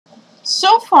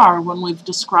So far, when we've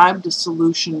described a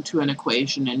solution to an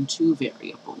equation in two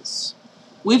variables,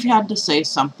 we've had to say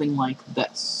something like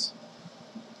this.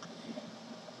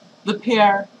 The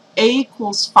pair a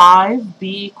equals 5,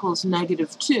 b equals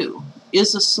 -2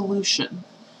 is a solution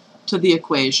to the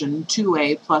equation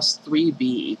 2a plus 3b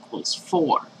equals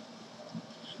 4.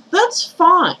 That's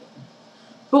fine,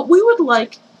 but we would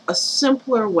like a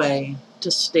simpler way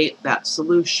to state that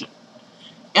solution.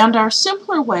 And our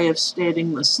simpler way of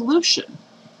stating the solution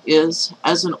is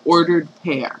as an ordered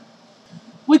pair.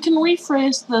 We can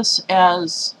rephrase this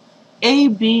as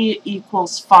AB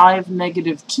equals 5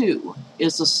 -2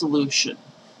 is a solution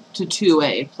to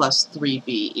 2a plus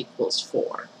 3b equals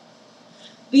 4.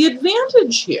 The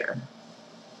advantage here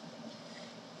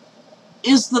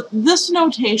is that this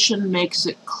notation makes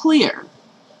it clear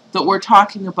that we're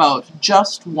talking about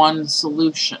just one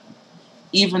solution,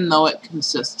 even though it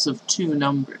consists of two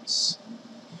numbers.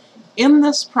 In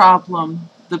this problem,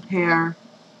 the pair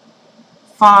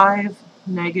 5,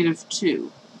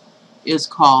 -2 is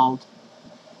called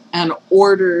an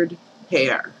ordered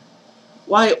pair.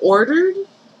 Why ordered?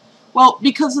 Well,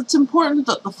 because it's important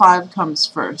that the 5 comes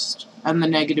first and the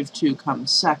 -2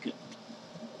 comes second.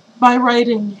 By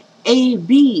writing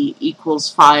AB equals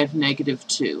 5,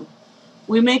 -2,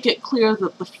 we make it clear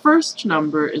that the first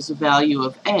number is a value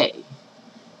of A,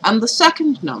 and the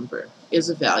second number is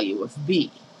a value of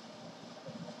B.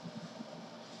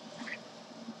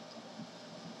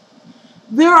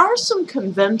 There are some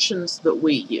conventions that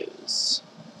we use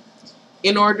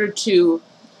in order to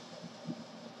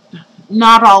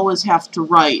not always have to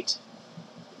write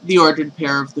the ordered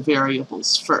pair of the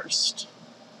variables first.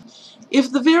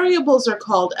 If the variables are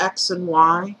called x and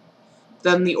y,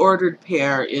 then the ordered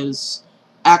pair is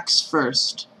x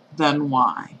first, then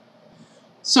y.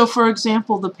 So for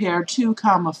example, the pair 2,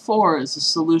 4 is a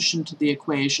solution to the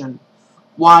equation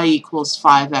y equals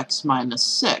 5x minus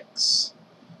 6,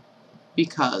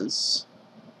 because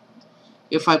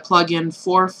if I plug in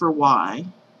 4 for y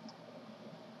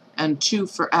and 2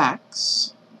 for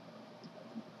x,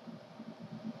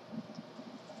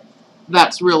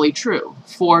 that's really true.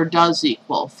 4 does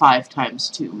equal 5 times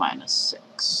 2 minus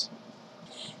 6.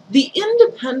 The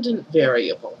independent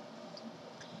variable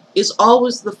is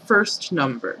always the first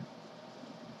number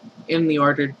in the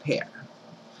ordered pair.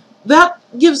 That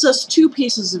gives us two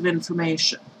pieces of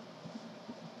information.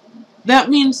 That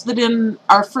means that in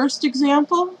our first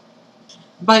example,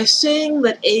 by saying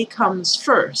that a comes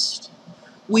first,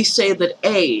 we say that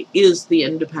a is the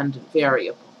independent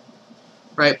variable.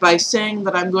 Right? By saying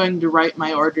that I'm going to write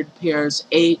my ordered pairs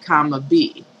a,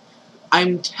 b,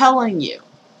 I'm telling you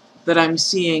that I'm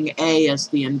seeing a as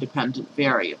the independent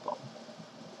variable.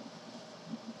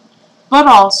 But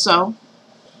also,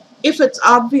 if it's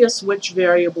obvious which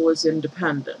variable is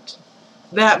independent,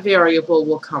 that variable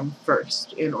will come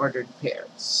first in ordered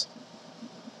pairs.